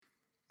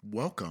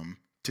Welcome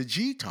to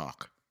G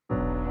Talk.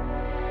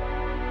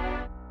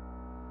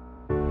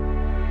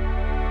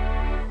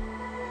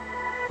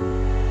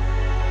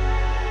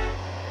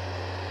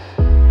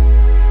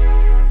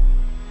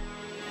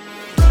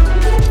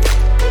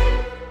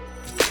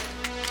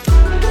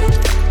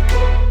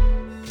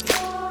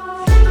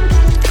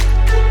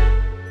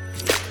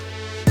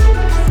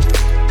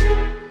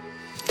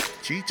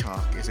 G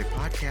Talk is a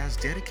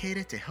podcast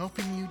dedicated to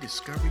helping you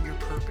discover your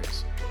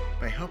purpose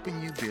by helping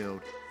you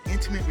build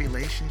intimate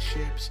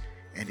relationships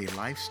and a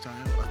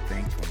lifestyle of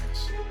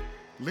thankfulness.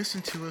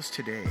 Listen to us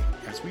today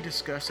as we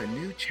discuss a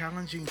new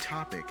challenging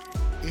topic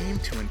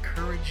aimed to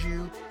encourage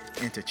you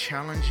and to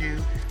challenge you,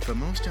 but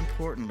most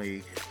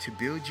importantly, to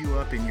build you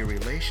up in your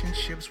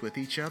relationships with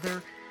each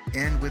other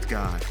and with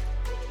God.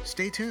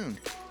 Stay tuned.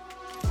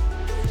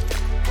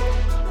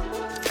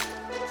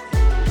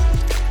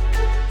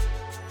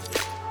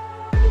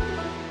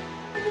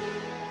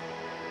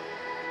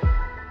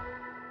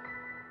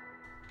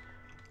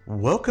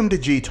 Welcome to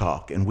G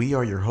Talk, and we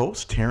are your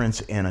hosts, Terrence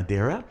and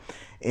Adara.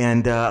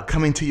 And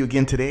coming to you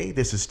again today,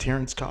 this is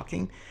Terrence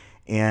talking.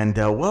 And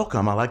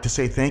welcome. I'd like to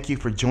say thank you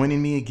for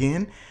joining me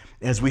again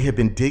as we have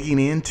been digging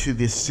into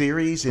this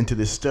series, into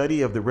this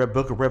study of the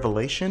book of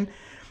Revelation.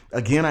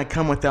 Again, I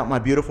come without my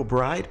beautiful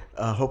bride,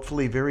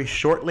 hopefully very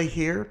shortly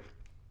here.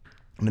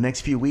 In the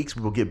next few weeks,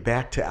 we will get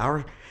back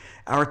to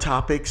our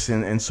topics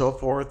and so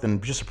forth,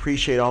 and just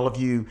appreciate all of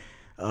you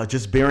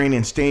just bearing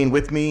and staying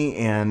with me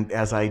and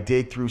as I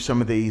dig through some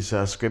of these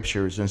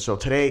scriptures. And so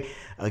today,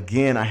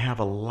 again, I have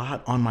a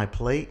lot on my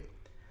plate.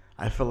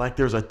 I feel like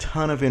there's a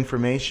ton of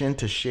information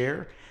to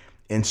share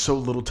and so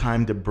little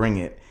time to bring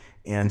it.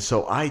 And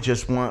so I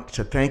just want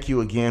to thank you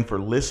again for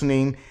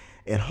listening.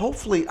 And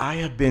hopefully I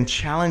have been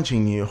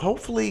challenging you.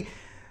 Hopefully,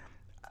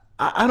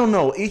 I don't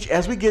know,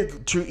 as we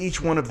get through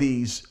each one of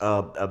these,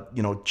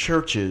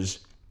 churches,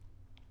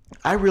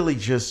 I really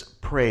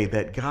just pray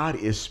that God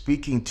is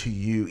speaking to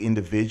you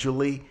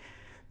individually.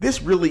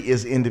 This really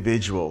is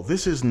individual.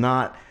 This is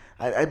not,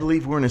 I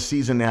believe we're in a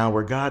season now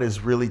where God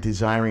is really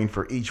desiring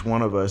for each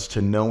one of us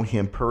to know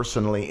him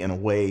personally in a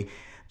way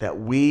that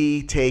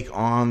we take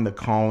on the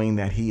calling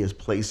that he is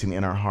placing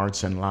in our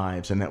hearts and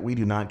lives, and that we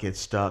do not get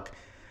stuck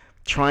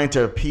trying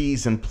to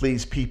appease and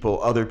please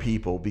other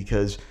people,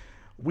 because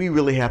we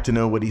really have to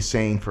know what he's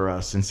saying for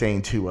us and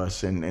saying to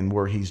us and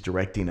where he's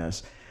directing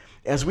us.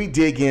 As we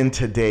dig in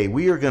today,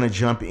 we are going to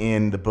jump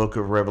in the book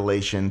of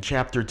Revelation,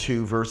 chapter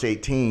 2, verse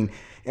 18,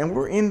 and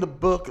we're in the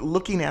book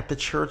looking at the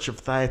church of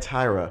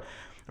Thyatira,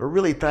 or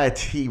really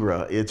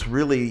Thyatira. It's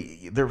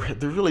really,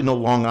 there's really no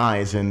long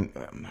I's, and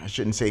I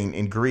shouldn't say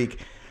in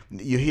Greek.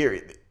 You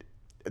hear,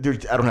 I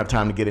don't have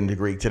time to get into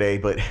Greek today,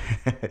 but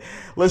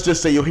let's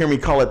just say you'll hear me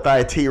call it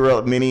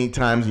Thyatira many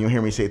times, and you'll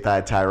hear me say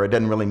Thyatira. It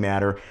doesn't really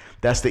matter.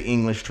 That's the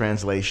English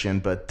translation,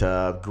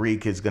 but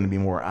Greek is going to be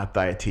more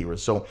Thyatira.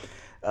 So,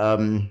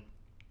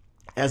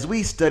 as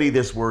we study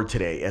this word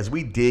today, as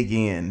we dig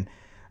in,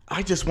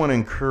 I just want to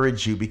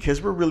encourage you,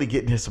 because we're really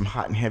getting to some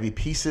hot and heavy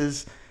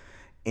pieces,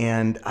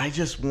 and I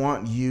just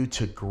want you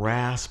to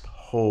grasp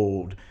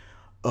hold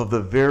of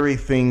the very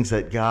things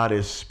that God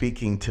is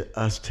speaking to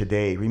us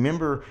today.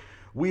 Remember,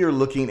 we are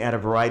looking at a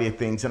variety of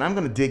things, and I'm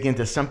going to dig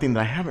into something that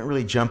I haven't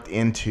really jumped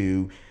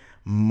into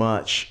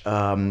much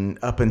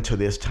up until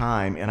this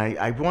time, and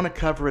I want to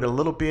cover it a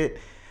little bit.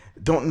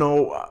 Don't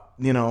know,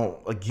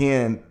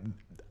 again,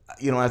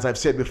 as I've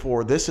said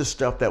before, this is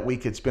stuff that we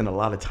could spend a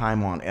lot of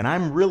time on. And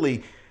I'm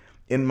really,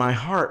 in my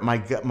heart,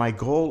 my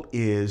goal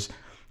is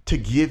to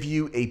give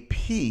you a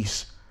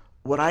piece,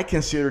 what I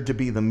consider to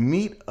be the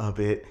meat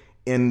of it,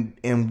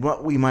 in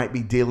what we might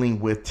be dealing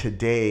with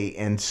today,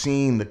 and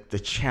seeing the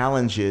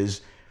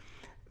challenges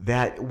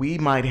that we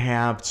might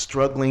have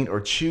struggling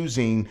or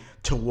choosing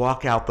to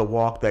walk out the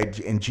walk that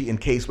in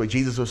case where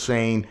Jesus was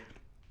saying,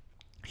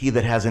 he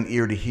that has an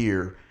ear to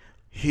hear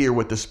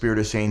what the Spirit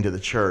is saying to the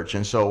church.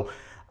 And so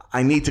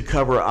I need to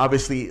cover,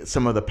 obviously,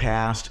 some of the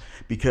past,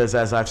 because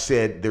as I've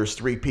said, there's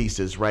three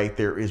pieces, right?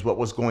 There is what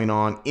was going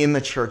on in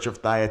the church of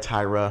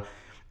Thyatira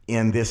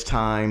in this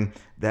time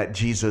that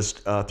Jesus,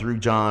 through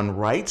John,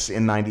 writes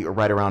in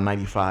right around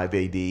 95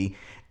 AD.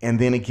 And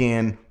then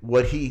again,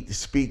 what he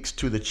speaks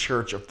to the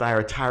church of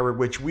Thyatira,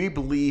 which we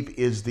believe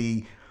is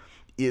the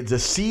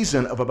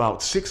season of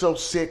about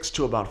 606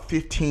 to about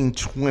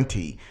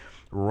 1520.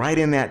 Right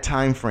in that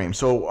time frame.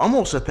 So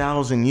almost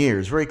 1,000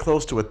 years, very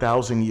close to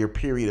 1,000-year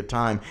period of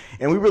time.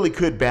 And we really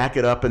could back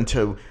it up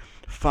into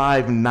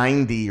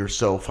 590 or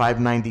so,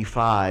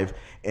 595,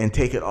 and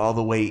take it all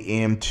the way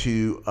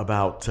into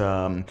about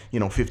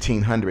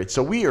 1500.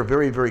 So we are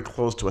very, very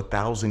close to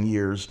 1,000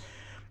 years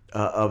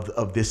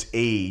of this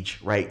age,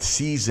 right?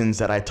 Seasons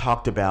that I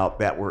talked about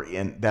that were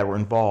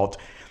involved.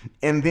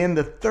 And then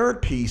the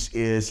third piece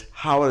is,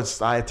 how does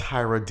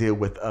Thyatira deal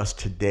with us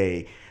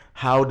today?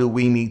 How do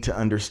we need to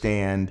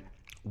understand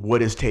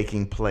what is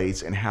taking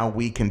place and how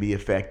we can be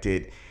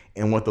affected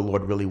and what the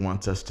Lord really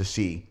wants us to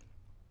see?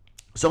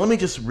 So let me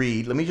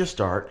just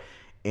start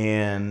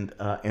and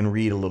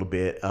read a little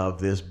bit of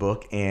this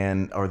book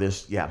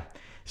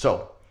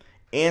So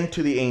And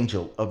to the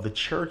angel of the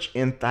church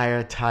in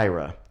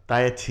Thyatira,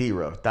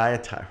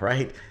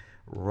 right?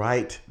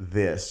 Write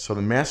this. So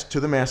to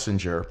the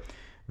messenger,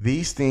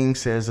 these things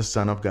says the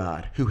Son of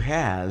God, who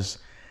has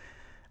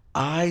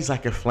eyes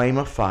like a flame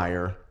of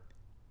fire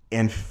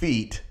and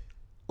feet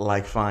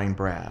like fine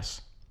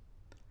brass.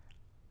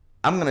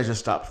 I'm going to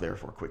just stop there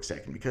for a quick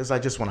second because I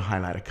just want to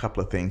highlight a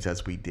couple of things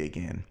as we dig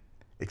in,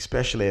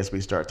 especially as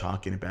we start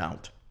talking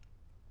about,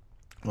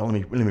 well,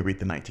 let me read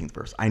the 19th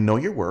verse. I know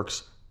your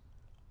works,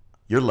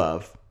 your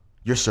love,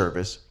 your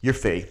service, your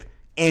faith,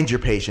 and your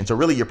patience, or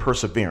really your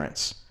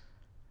perseverance.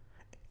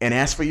 And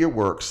as for your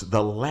works,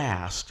 the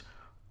last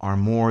are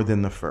more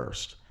than the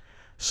first.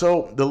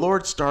 So the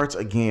Lord starts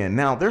again.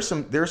 Now there's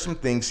some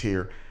things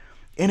here.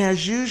 And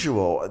as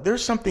usual,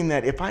 there's something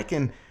that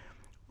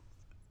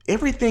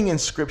everything in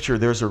Scripture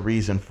there's a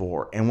reason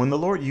for. And when the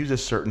Lord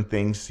uses certain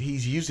things,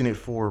 he's using it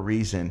for a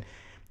reason.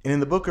 And in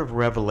the book of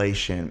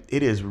Revelation,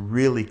 it is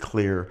really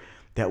clear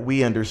that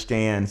we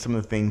understand some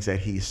of the things that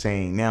he's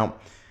saying. Now,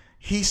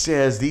 he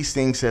says, these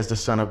things says the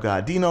Son of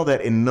God. Do you know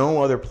that in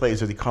no other place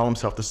does he call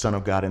himself the Son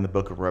of God in the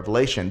book of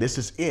Revelation? This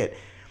is it.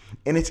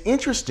 And it's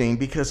interesting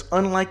because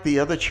unlike the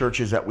other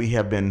churches that we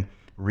have been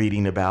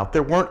reading about,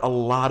 there weren't a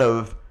lot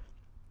of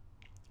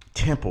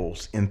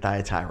temples in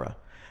Thyatira.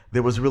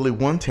 There was really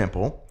one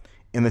temple,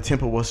 and the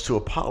temple was to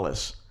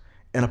Apollos.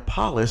 And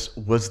Apollos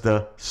was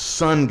the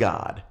sun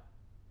god.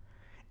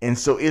 And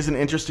so isn't it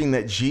interesting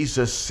that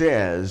Jesus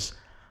says,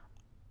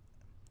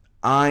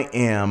 I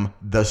am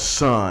the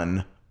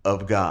Son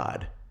of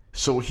God.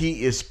 So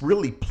he is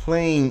really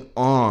playing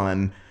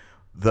on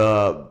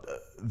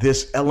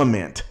this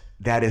element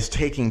that is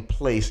taking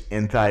place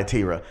in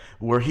Thyatira,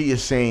 where he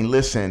is saying,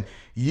 listen,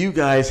 you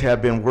guys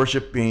have been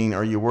worshiping,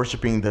 or you're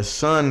worshiping the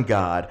sun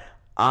god.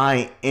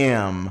 I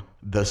am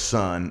the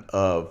Son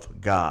of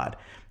God.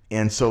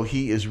 And so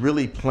he is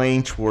really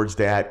playing towards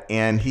that.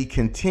 And he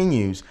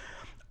continues,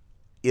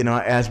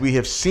 as we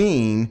have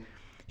seen,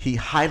 he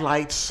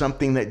highlights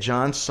something that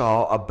John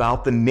saw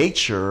about the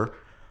nature.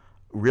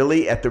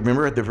 Really,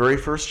 remember at the very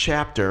first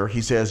chapter,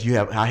 he says,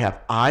 I have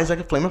eyes like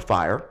a flame of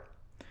fire,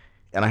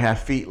 and I have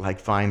feet like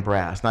fine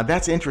brass. Now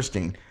that's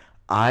interesting.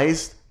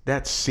 Eyes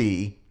that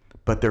see,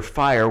 but they're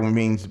fire, which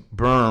means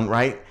burn,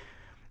 right?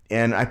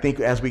 And I think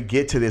as we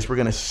get to this, we're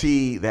going to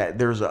see that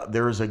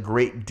there is a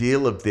great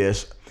deal of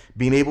this,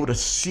 being able to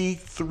see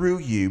through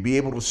you, be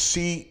able to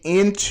see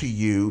into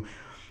you,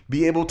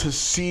 be able to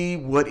see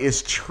what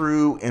is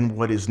true and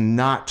what is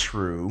not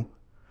true.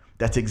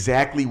 That's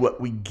exactly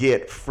what we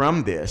get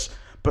from this.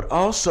 But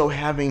also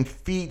having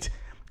feet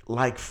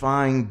like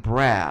fine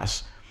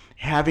brass,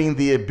 having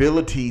the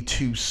ability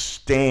to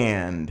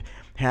stand,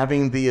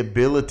 having the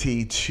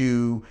ability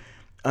to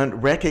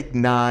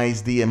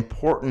recognize the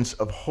importance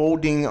of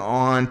holding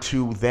on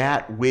to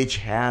that which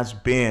has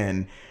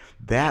been,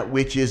 that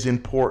which is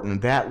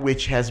important, that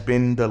which has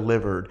been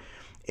delivered.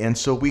 And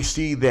so we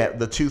see that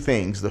the two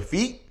things, the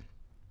feet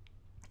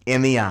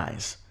and the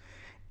eyes.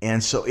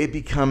 And so it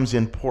becomes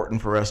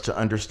important for us to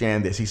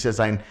understand this. He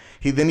says,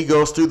 he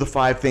goes through the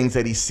 5 things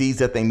that he sees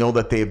that they know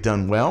that they have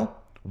done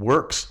well: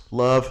 works,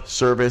 love,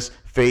 service,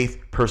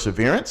 faith,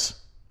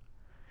 perseverance.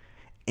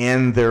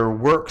 And their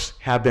works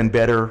have been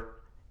better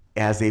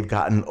as they've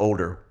gotten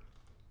older.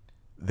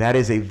 That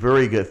is a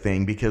very good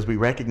thing, because we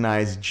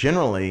recognize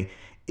generally,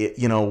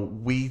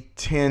 we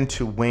tend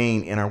to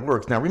wane in our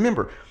works. Now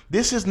remember,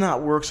 this is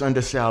not works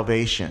unto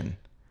salvation.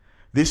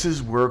 This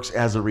is works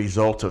as a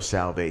result of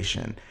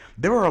salvation.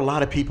 There are a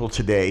lot of people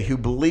today who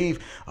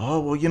believe,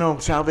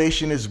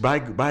 salvation is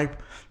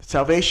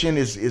salvation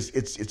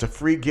it's a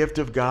free gift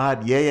of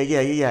God. Yeah.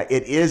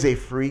 It is a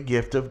free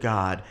gift of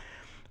God.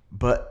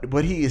 But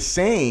what he is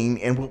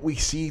saying, and what we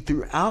see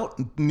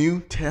throughout New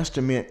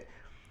Testament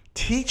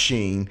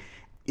teaching,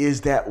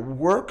 is that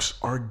works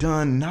are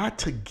done not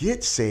to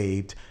get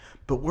saved,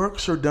 but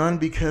works are done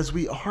because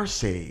we are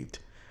saved.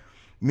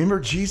 Remember,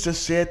 Jesus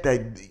said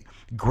that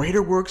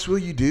greater works will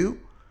you do?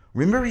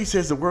 Remember, he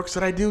says, the works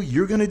that I do,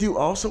 you're going to do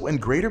also,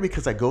 and greater,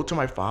 because I go to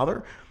my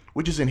Father,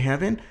 which is in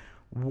heaven.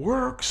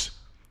 Works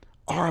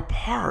are a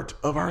part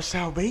of our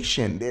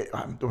salvation.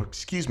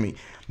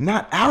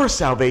 Not our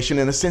salvation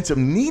in the sense of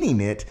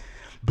needing it,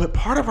 but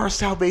part of our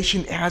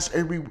salvation as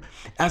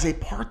a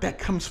part that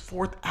comes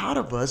forth out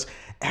of us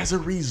as a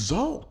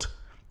result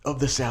of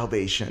the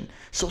salvation.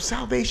 So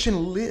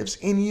salvation lives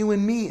in you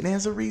and me, and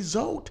as a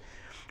result,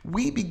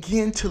 we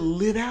begin to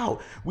live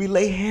out. We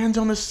lay hands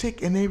on the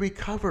sick and they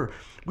recover.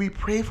 We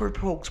pray for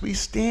folks. We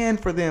stand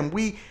for them.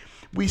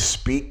 We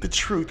speak the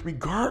truth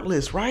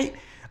regardless, right?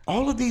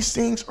 All of these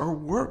things are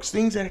works,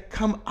 things that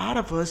come out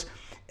of us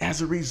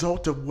as a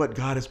result of what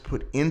God has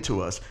put into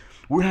us.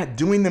 We're not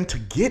doing them to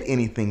get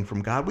anything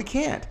from God. We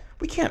can't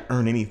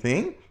earn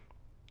anything.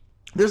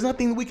 There's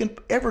nothing we can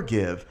ever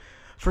give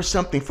for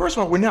something. First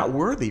of all, we're not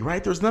worthy,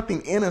 right? There's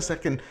nothing in us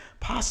that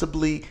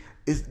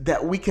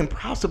we can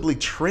possibly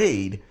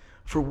trade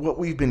for what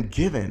we've been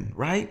given,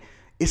 right?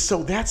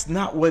 So that's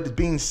not what's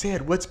being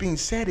said. What's being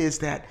said is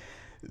that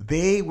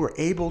they were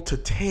able to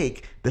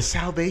take the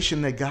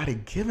salvation that God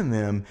had given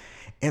them,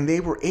 and they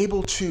were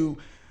able to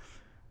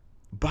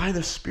by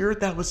the Spirit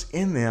that was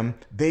in them,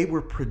 they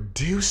were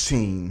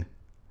producing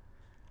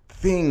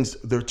things,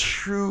 the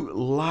true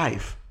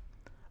life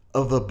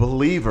of a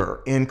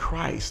believer in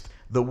Christ.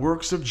 The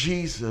works of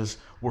Jesus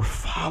were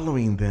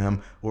following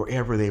them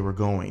wherever they were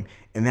going.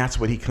 And that's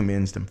what he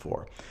commends them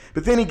for.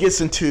 But then he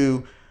gets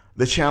into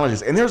the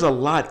challenges. And there's a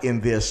lot in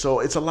this.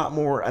 So it's a lot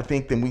more, I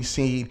think, than we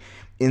see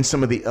in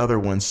some of the other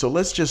ones. So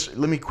let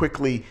me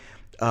quickly,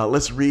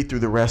 let's read through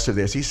the rest of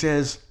this. He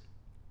says,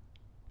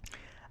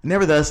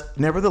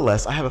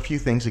 Nevertheless, I have a few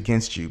things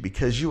against you,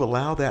 because you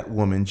allow that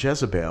woman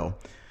Jezebel,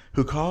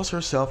 who calls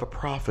herself a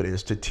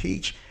prophetess, to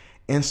teach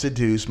and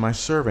seduce my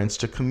servants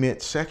to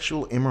commit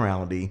sexual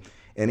immorality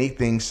and eat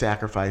things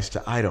sacrificed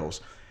to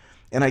idols.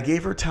 And I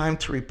gave her time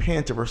to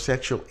repent of her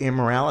sexual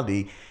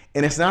immorality.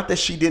 And it's not that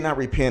she did not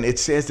repent. It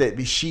says that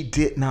she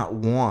did not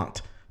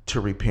want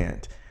to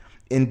repent.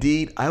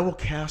 Indeed, I will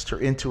cast her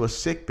into a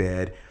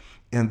sickbed,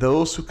 and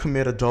those who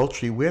commit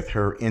adultery with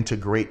her into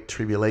great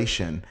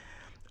tribulation,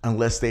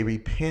 unless they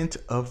repent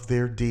of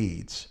their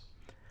deeds.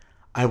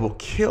 I will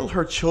kill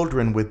her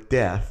children with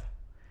death,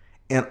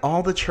 and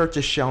all the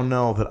churches shall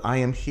know that I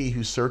am he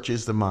who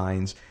searches the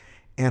minds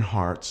and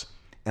hearts,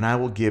 and I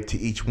will give to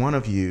each one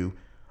of you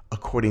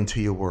according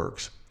to your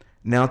works.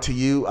 Now to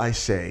you I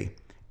say,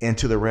 and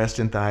to the rest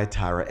in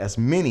Thyatira, as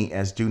many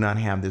as do not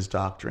have this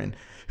doctrine,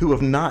 who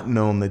have not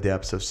known the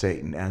depths of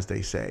Satan, as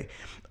they say,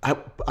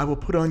 I will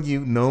put on you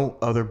no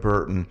other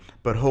burden,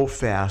 but hold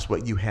fast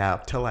what you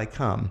have till I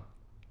come.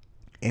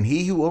 And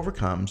he who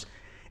overcomes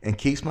and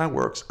keeps my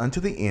works unto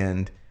the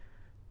end,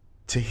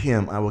 to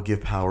him I will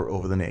give power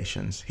over the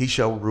nations. He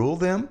shall rule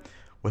them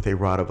with a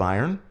rod of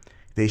iron.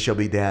 They shall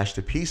be dashed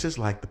to pieces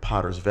like the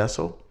potter's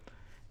vessel.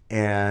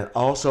 And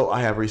also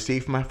I have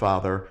received from my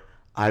Father.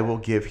 I will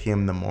give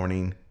him the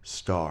morning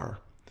star.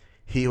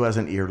 He who has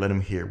an ear, let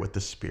him hear what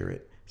the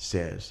Spirit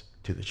says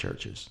to the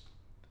churches.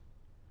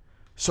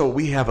 So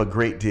we have a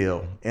great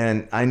deal.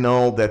 And I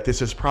know that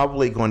this is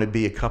probably going to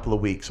be a couple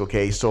of weeks.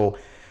 Okay, so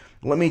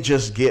let me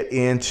just get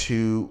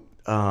into,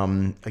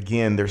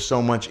 again, there's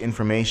so much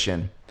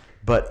information,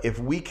 but if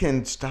we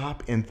can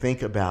stop and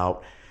think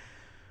about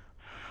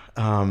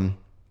some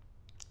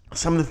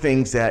of the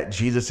things that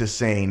Jesus is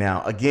saying.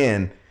 Now,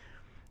 again,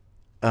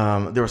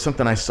 there was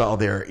something I saw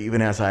there,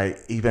 even as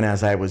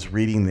I was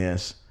reading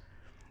this.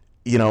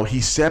 You know, he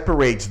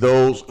separates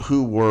those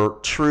who were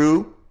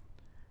true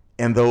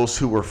and those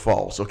who were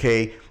false.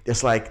 Okay,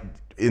 it's like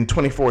in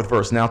 24th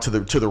verse. Now to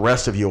the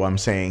rest of you, I'm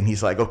saying,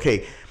 he's like,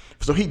 okay.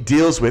 So he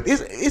deals with,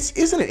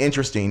 isn't it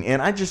interesting?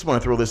 And I just want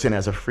to throw this in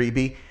as a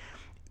freebie.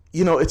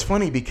 You know, it's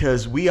funny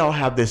because we all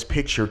have this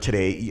picture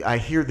today. I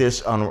hear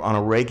this on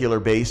a regular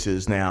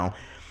basis now.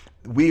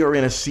 We are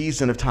in a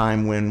season of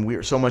time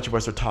when so much of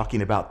us are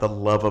talking about the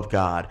love of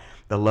God.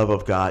 The love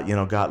of God. You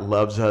know, God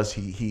loves us.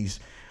 He's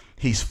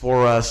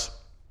for us,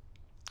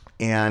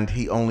 and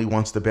he only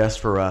wants the best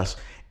for us.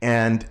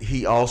 And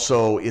he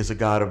also is a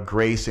God of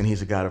grace, and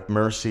he's a God of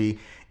mercy,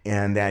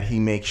 and that he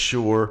makes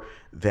sure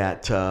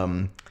that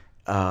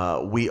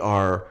we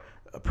are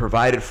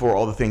provided for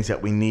all the things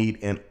that we need,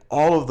 and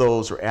all of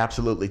those are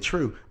absolutely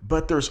true.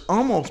 But there's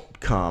almost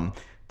come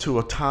to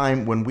a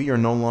time when we are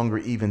no longer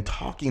even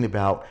talking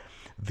about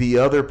the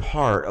other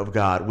part of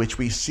God, which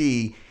we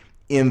see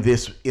in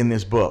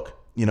this book,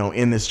 you know,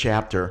 in this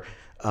chapter,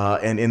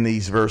 and in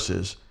these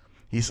verses.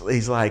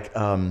 He's like,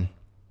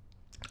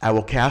 I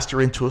will cast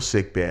her into a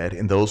sickbed,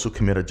 and those who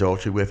commit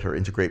adultery with her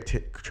into great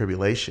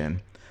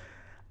tribulation.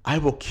 I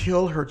will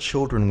kill her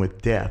children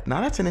with death.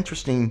 Now that's an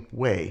interesting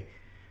way.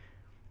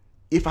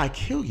 If I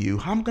kill you,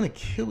 how am I going to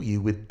kill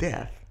you with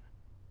death?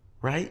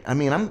 Right? I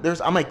mean,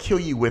 I might kill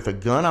you with a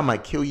gun. I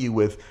might kill you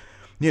with,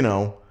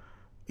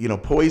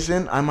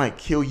 poison. I might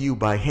kill you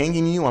by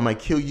hanging you. I might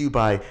kill you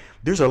by,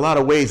 there's a lot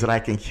of ways that I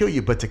can kill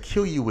you, but to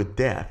kill you with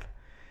death.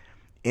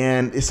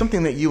 And it's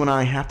something that you and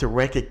I have to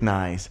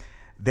recognize,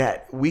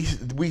 that we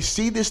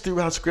see this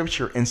throughout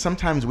Scripture, and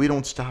sometimes we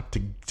don't stop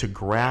to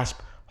grasp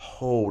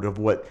hold of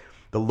what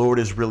the Lord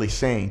is really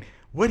saying.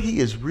 What he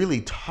is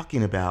really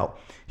talking about,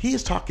 he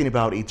is talking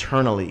about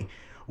eternally.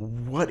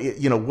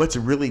 What's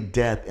really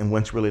death and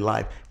what's really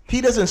life. He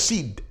doesn't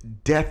see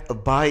death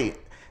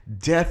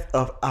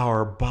of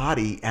our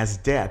body as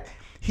death.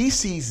 He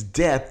sees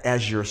death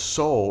as your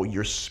soul,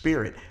 your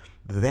spirit.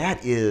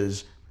 That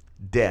is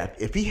death.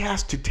 If he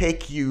has to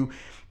take your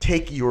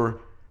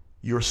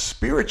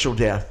spiritual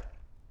death,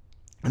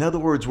 in other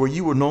words, where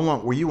you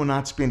will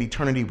not spend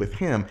eternity with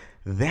him,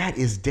 that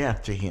is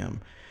death to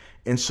him.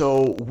 And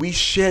so we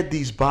shed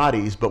these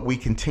bodies, but we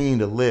continue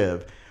to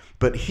live.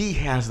 But he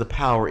has the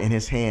power in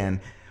his hand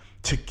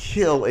to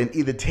kill and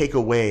either take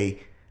away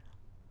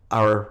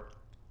our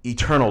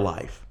eternal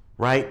life,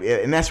 right?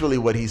 And that's really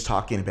what he's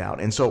talking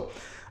about. And so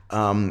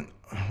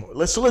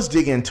let's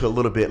dig into a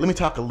little bit. Let me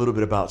talk a little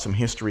bit about some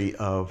history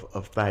of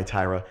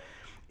Thyatira,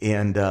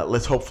 and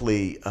let's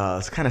hopefully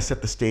kind of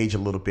set the stage a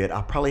little bit.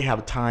 I'll probably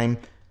have time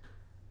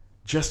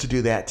just to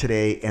do that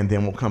today, and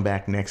then we'll come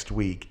back next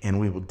week and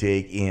we will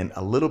dig in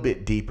a little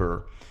bit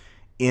deeper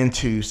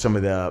into some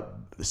of that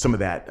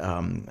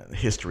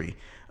history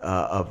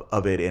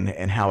of it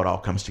and how it all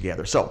comes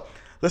together. So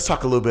let's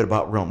talk a little bit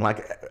about Rome.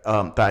 Like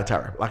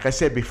Thyatira. Like I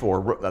said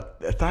before,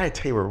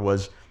 Thyatira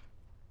was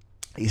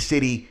a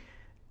city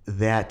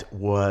that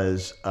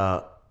was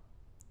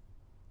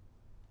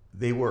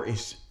they were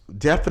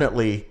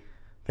definitely.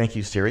 Thank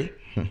you, Siri.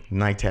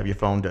 Nice to have your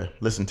phone to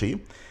listen to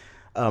you.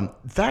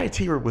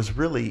 Thyatira was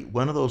really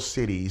one of those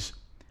cities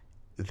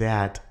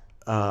that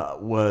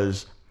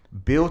was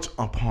built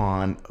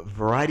upon a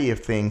variety of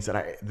things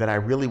that I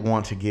really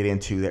want to get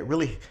into. That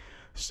really,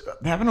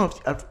 I don't know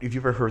if you've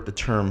ever heard the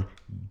term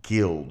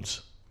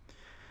guilds,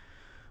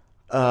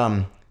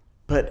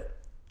 but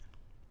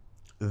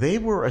they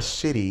were a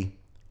city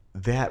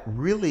that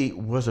really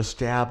was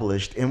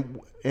established.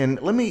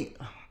 And let me,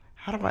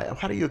 how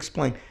do you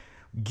explain?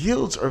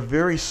 Guilds are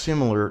very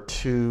similar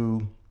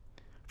to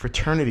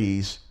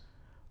fraternities,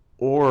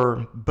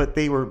 but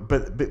they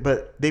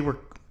were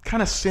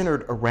kind of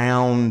centered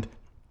around,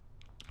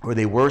 or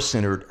they were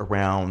centered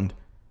around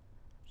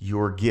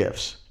your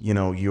gifts,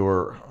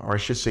 or I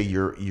should say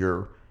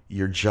your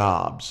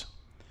jobs,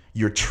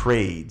 your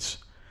trades.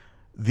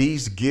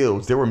 These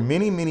guilds, there were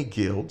many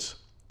guilds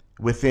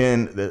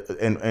within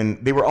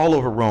and they were all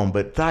over Rome,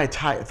 but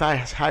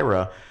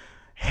Thyatira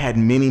had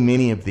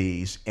many of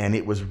these, and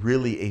it was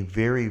really a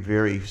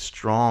very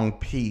strong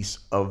piece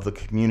of the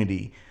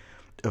community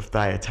of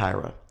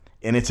Thyatira.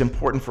 And it's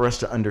important for us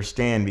to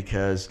understand,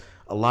 because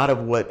a lot of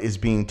what is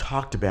being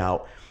talked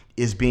about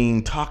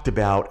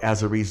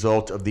as a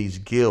result of these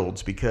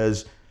guilds,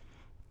 because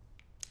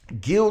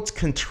guilds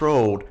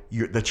controlled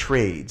the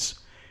trades.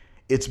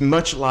 It's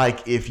much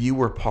like if you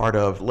were part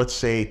of, let's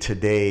say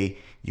today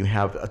you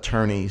have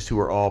attorneys who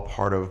are all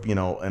part of,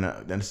 an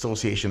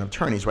association of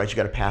attorneys, right? You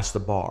got to pass the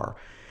bar.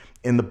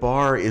 And the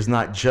bar is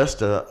not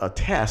just a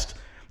test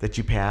that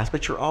you pass,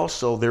 but you're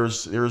also,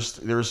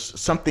 there's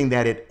something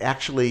that it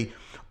actually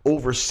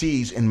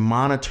oversees and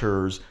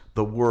monitors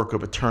the work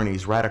of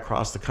attorneys right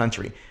across the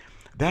country.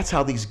 That's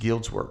how these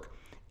guilds work.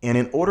 And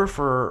in order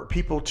for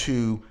people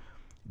to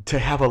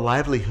have a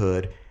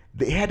livelihood,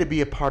 they had to be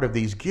a part of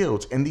these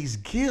guilds. And these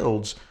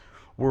guilds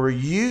were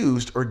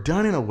used or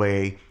done in a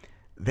way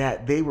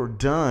that there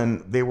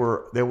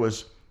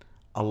was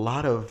a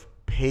lot of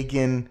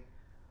pagan,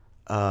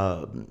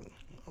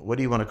 what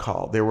do you want to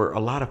call? There were a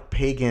lot of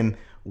pagan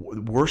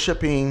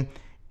worshiping,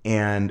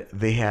 and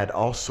they had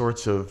all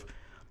sorts of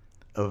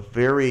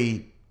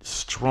very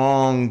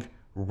strong,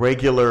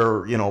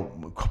 regular,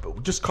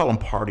 just call them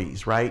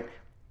parties, right?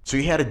 So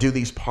you had to do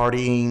these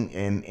partying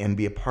and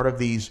be a part of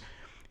these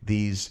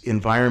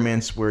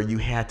environments where you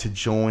had to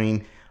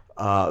join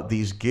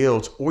these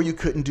guilds, or you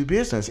couldn't do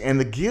business. And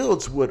the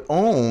guilds would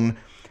own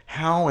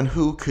how and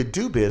who could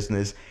do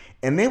business,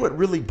 and they would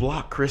really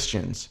block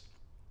Christians.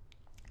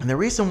 And the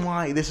reason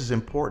why this is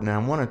important, and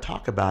I want to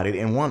talk about it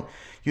and want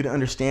you to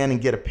understand and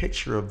get a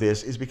picture of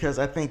this, is because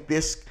I think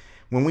this,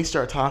 when we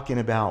start talking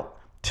about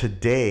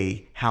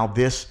today, how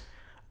this,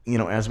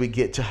 as we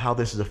get to how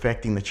this is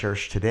affecting the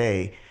church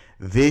today,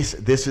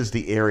 this is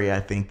the area I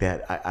think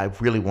that I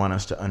really want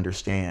us to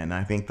understand.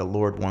 I think the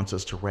Lord wants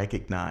us to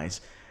recognize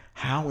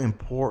how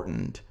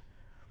important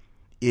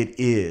it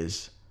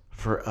is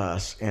for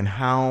us and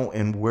how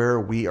and where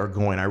we are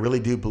going. I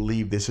really do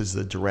believe this is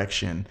the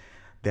direction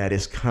that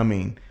is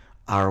coming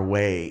our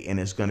way, and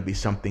it's going to be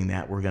something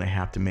that we're going to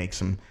have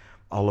to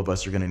all of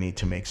us are going to need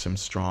to make some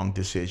strong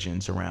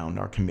decisions around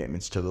our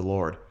commitments to the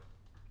Lord.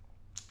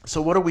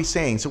 So what are we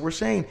saying? So we're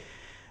saying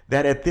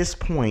that at this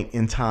point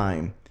in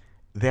time,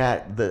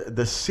 that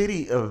the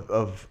city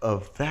of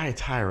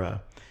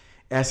Thyatira,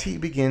 as he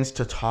begins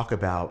to talk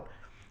about,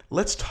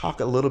 let's talk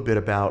a little bit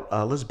about,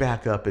 let's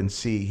back up and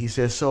see. He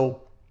says,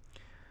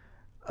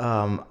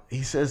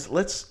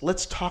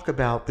 let's talk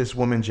about this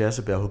woman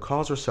Jezebel, who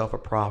calls herself a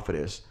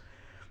prophetess,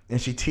 and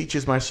she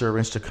teaches my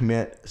servants to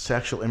commit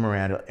sexual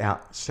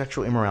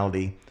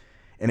immorality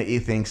and to eat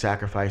things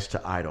sacrificed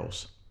to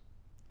idols.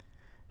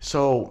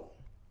 So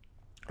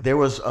there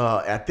was,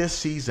 at this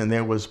season,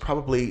 there was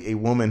probably a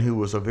woman who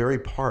was a very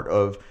part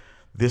of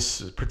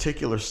this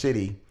particular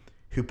city,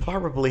 who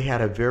probably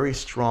had a very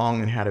strong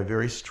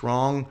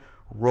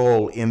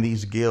role in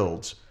these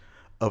guilds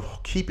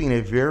of keeping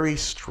a very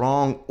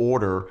strong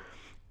order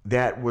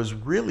that was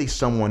really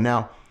someone.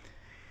 Now,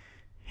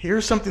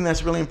 here's something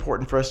that's really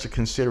important for us to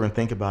consider and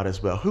think about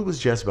as well. Who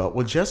was Jezebel?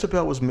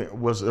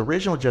 Well,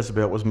 original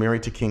Jezebel was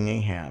married to King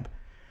Ahab.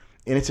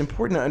 And it's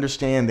important to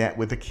understand that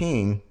with the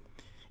king,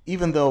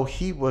 even though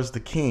he was the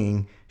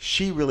king,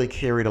 she really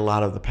carried a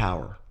lot of the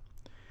power.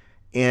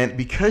 And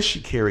because she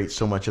carried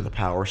so much of the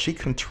power, she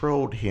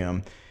controlled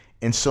him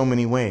in so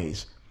many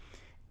ways.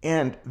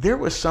 And there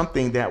was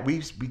something that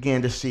we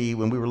began to see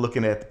when we were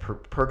looking at the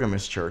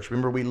Pergamos church.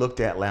 Remember, we looked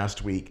at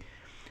last week.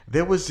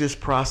 There was this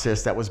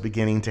process that was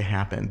beginning to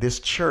happen. This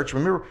church,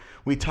 remember,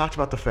 we talked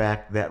about the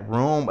fact that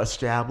Rome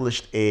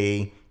established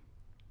a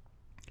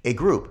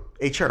group,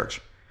 a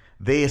church.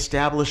 They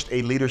established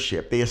a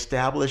leadership.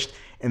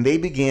 And they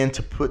began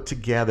to put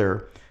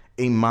together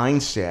a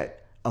mindset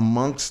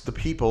amongst the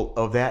people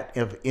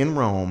in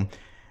Rome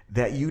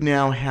that you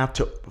now have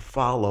to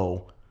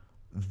follow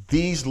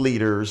these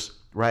leaders,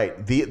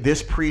 right,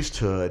 this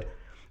priesthood,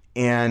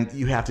 and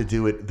you have to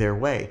do it their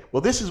way.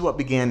 Well, this is what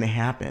began to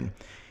happen,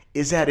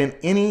 is that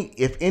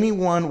if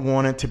anyone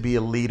wanted to be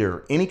a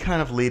leader, any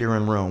kind of leader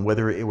in Rome,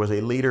 whether it was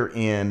a leader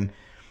in,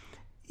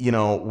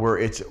 where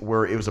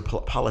it was a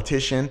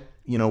politician,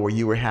 where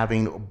you were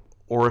having,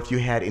 or if you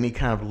had any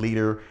kind of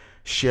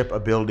leadership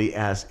ability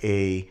as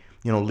a,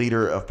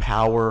 leader of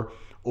power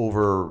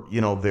over,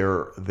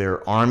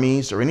 their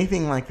armies or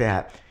anything like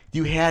that,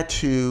 you had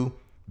to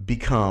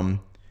become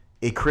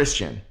a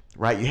Christian,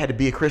 right? You had to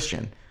be a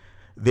Christian.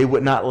 They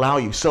would not allow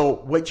you. So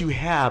what you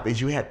have is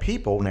you had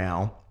people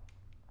now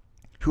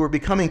who are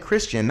becoming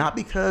Christian, not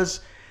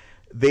because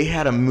they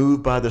had a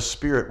move by the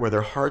Spirit where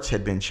their hearts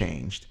had been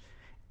changed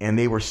and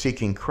they were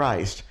seeking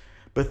Christ,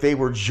 but they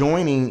were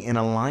joining in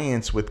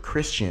alliance with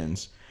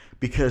Christians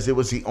because it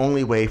was the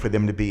only way for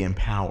them to be in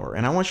power.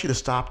 And I want you to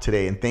stop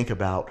today and think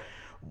about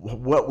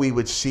what we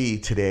would see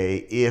today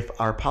if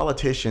our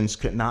politicians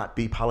could not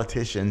be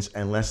politicians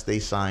unless they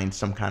signed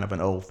some kind of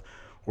an oath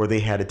or they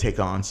had to take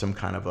on some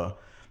kind of a,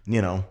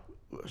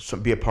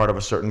 be a part of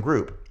a certain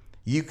group.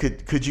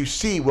 Could you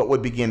see what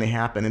would begin to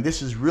happen? And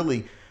this is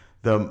really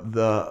the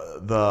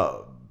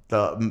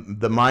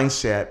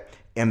mindset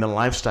and the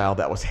lifestyle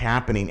that was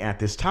happening at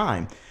this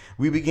time.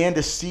 We began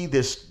to see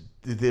this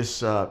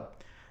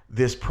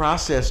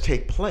process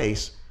take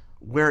place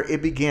where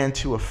it began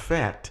to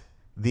affect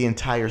the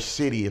entire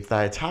city of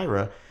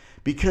Thyatira,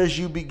 because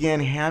you began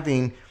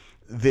having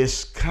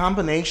this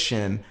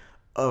combination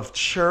of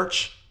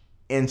church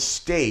and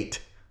state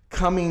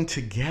coming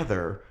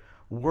together,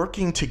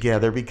 working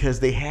together because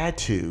they had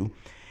to,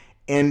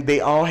 and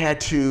they all had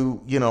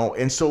to,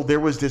 and so there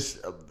was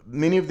this,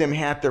 many of them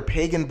had their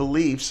pagan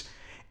beliefs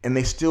and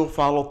they still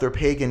followed their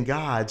pagan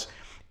gods,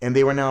 and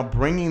they were now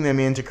bringing them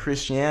into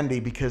Christianity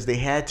because they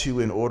had to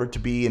in order to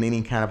be in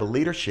any kind of a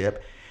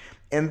leadership.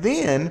 And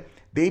then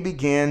they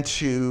began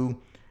to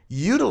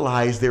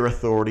utilize their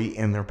authority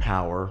and their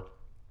power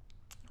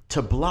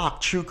to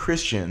block true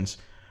Christians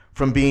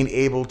from being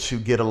able to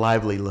get a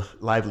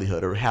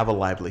livelihood or have a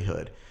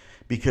livelihood,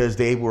 because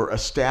they were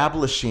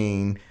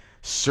establishing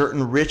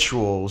certain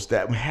rituals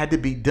that had to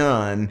be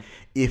done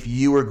if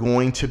you were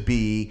going to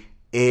be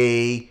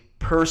a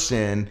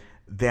person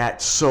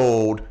that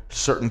sold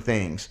certain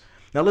things.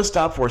 Now let's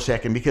stop for a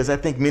second, because I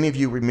think many of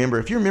you remember,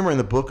 if you remember in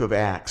the book of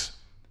Acts,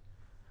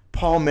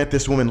 Paul met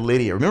this woman,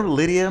 Lydia. Remember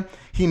Lydia?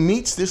 He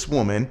meets this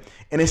woman,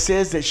 and it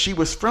says that she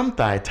was from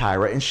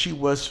Thyatira, and she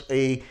was,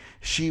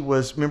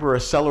 remember, a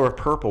seller of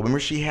purple.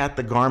 Remember, she had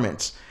the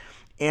garments.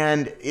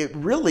 And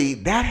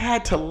that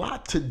had a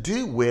lot to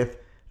do with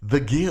the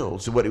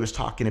guilds, what he was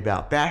talking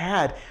about.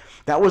 That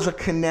was a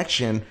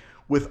connection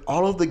with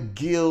all of the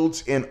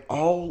guilds and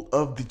all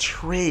of the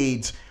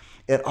trades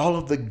and all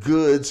of the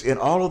goods and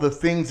all of the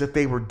things that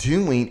they were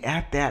doing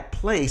at that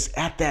place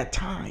at that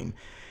time.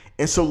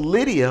 And so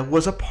Lydia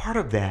was a part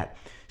of that.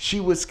 She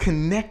was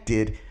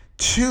connected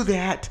to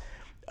that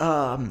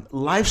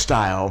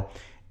lifestyle,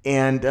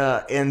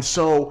 and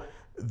so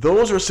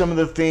those are some of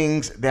the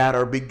things that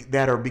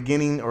are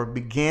beginning or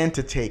began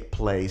to take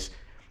place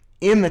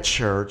in the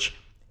church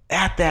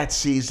at that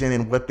season,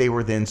 and what they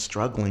were then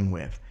struggling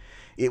with.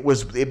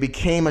 It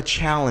became a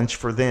challenge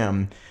for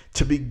them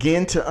to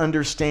begin to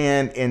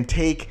understand and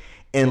take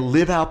and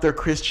live out their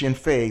Christian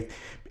faith.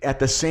 At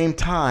the same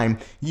time,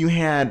 you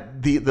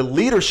had the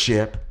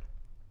leadership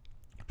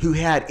who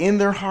had in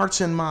their hearts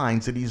and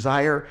minds a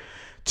desire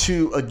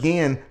to,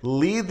 again,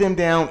 lead them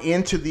down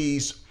into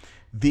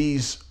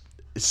these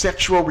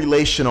sexual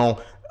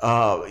relational.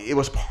 It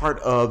was part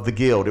of the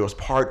guild. It was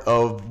part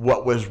of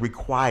what was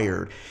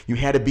required. You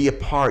had to be a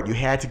part. You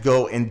had to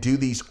go and do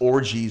these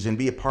orgies and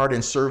be a part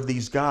and serve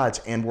these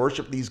gods and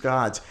worship these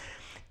gods.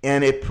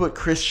 And it put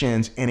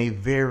Christians in a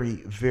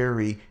very,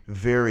 very,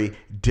 very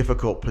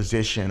difficult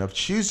position of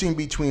choosing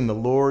between the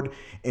Lord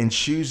and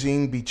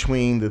choosing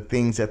between the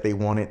things that they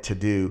wanted to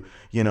do.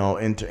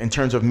 In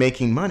terms of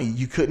making money,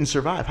 you couldn't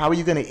survive. How are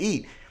you going to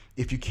eat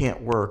if you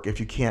can't work, if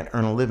you can't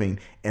earn a living?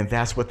 And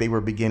that's what they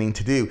were beginning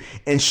to do.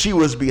 And she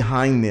was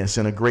behind this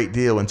in a great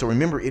deal. And so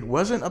remember, it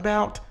was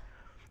about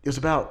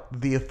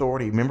the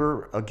authority.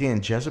 Remember,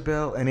 again,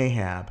 Jezebel and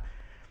Ahab.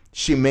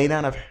 She may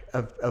not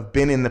have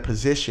been in the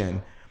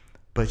position,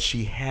 but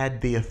she had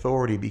the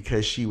authority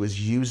because she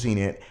was using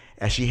it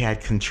as she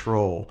had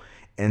control.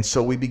 And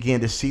so we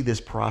began to see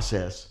this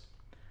process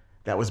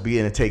that was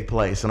beginning to take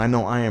place. And I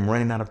know I am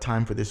running out of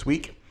time for this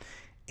week.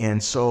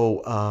 And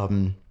so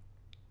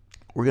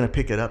we're going to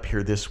pick it up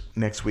here this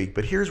next week.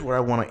 But here's where I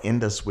want to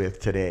end us with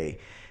today.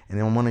 And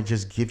I want to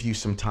just give you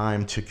some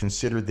time to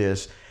consider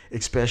this,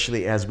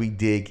 especially as we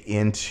dig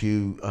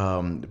into,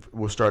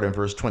 we'll start in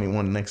verse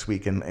 21 next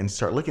week and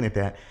start looking at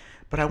that.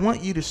 But I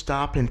want you to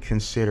stop and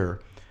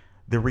consider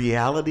the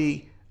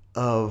reality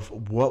of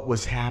what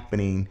was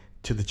happening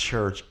to the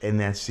church in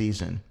that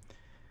season.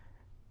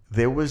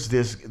 There was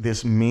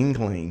this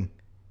mingling,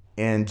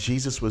 and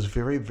Jesus was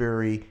very,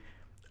 very,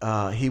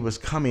 he was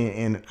coming,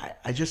 and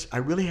I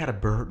really had a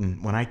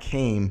burden when I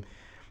came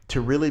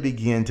to really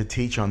begin to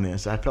teach on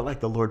this. I felt like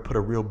the Lord put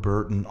a real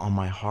burden on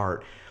my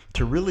heart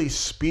to really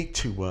speak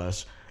to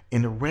us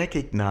and to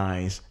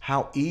recognize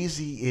how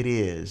easy it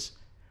is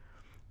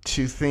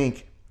to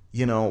think,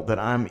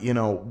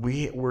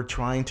 that we're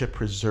trying to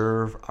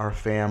preserve our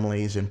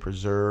families and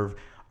preserve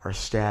our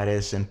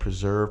status and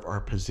preserve our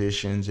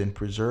positions and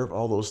preserve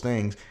all those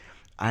things.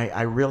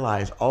 I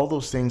realize all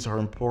those things are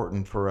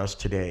important for us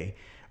today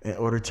in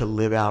order to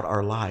live out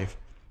our life.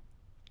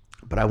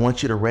 But I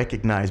want you to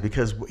recognize,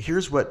 because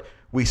here's what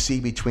we see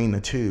between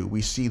the two.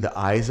 We see the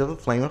eyes of a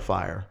flame of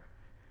fire,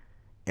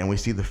 and we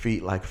see the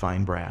feet like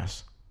fine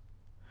brass.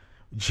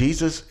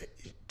 Jesus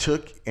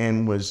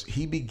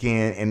he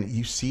began, and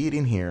you see it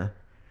in here,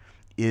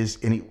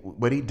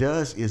 what he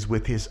does is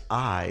with his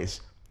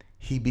eyes,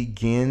 he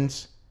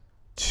begins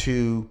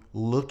to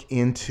look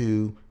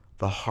into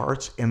the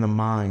hearts and the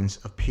minds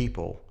of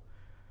people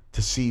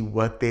to see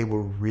what they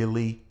were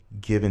really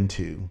given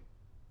to.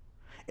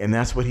 And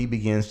that's what he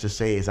begins to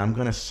say is, I'm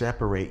going to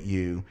separate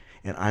you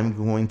and I'm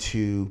going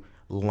to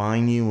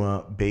line you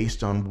up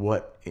based on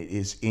what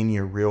is in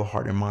your real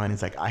heart and mind.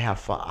 It's like, I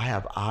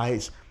have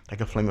eyes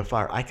like a flame of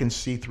fire. I can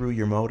see through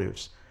your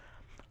motives.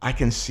 I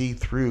can see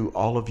through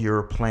all of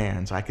your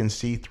plans. I can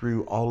see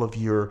through all of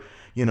your,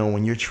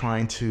 when you're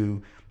trying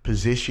to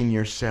position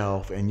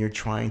yourself and you're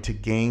trying to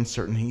gain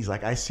certain things.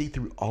 Like, I see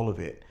through all of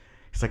it.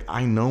 It's like,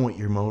 I know what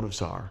your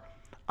motives are.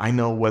 I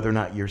know whether or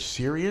not you're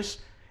serious,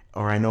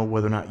 or I know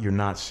whether or not you're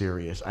not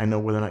serious. I know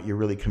whether or not you're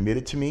really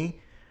committed to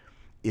me.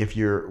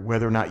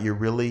 Whether or not you're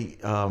really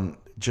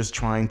just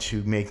trying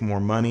to make more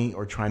money,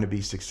 or trying to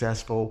be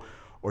successful,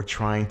 or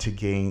trying to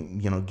gain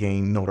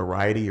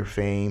notoriety or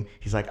fame.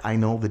 He's like, I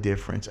know the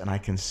difference and I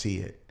can see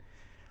it.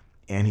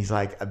 And he's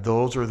like,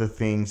 those are the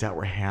things that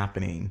were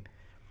happening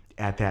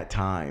at that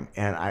time.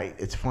 And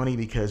it's funny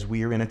because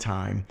we are in a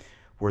time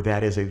where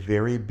that is a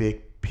very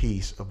big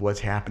piece of what's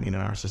happening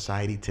in our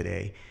society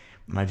today.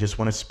 And I just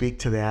want to speak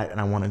to that, and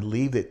I want to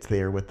leave it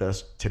there with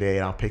us today.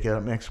 And I'll pick it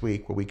up next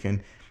week where we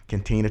can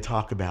continue to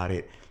talk about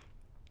it.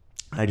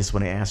 I just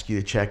want to ask you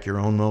to check your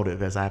own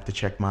motive, as I have to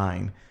check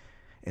mine,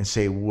 and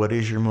say, what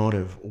is your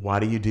motive? Why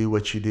do you do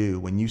what you do?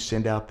 When you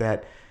send out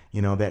that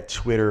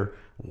Twitter,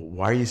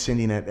 why are you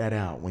sending that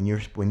out? When you're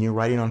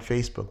writing on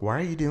Facebook, why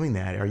are you doing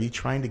that? Are you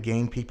trying to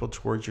gain people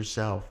towards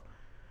yourself?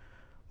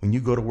 When you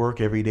go to work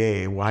every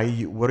day, why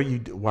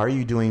are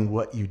you doing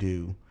what you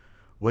do?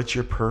 What's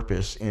your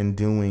purpose in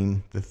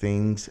doing the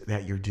things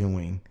that you're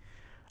doing?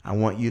 I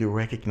want you to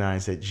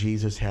recognize that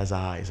Jesus has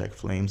eyes like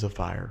flames of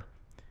fire.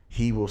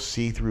 He will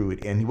see through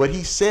it. And what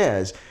he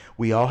says,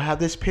 we all have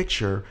this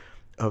picture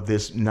of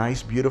this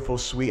nice, beautiful,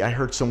 sweet. I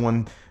heard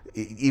someone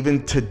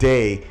even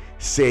today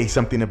say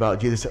something about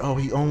Jesus. Oh,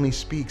 he only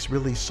speaks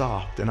really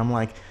soft. And I'm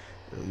like,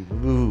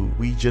 ooh,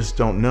 we just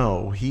don't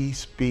know. He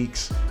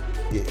speaks,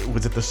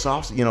 was it the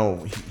soft?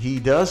 He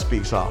does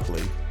speak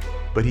softly,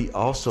 but he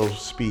also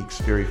speaks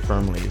very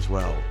firmly as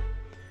well.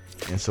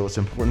 And so it's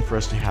important for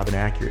us to have an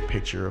accurate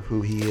picture of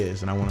who he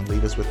is. And I want to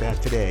leave us with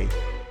that today.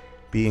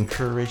 Be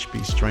encouraged,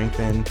 be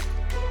strengthened,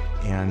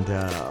 and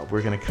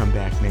we're going to come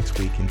back next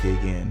week and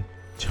dig in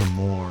to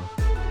more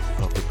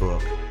of the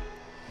book.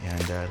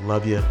 And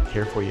love you,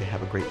 care for you,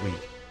 have a great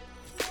week.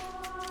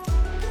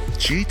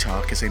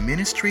 G-Talk is a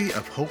ministry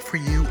of Hope for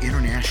You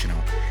International,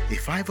 a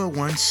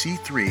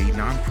 501c3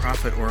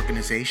 nonprofit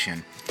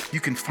organization. You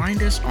can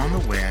find us on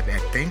the web at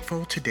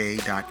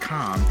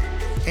thankfultoday.com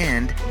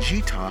and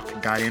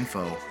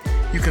gtalk.info.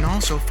 You can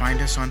also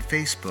find us on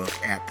Facebook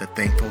at The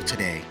Thankful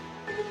Today.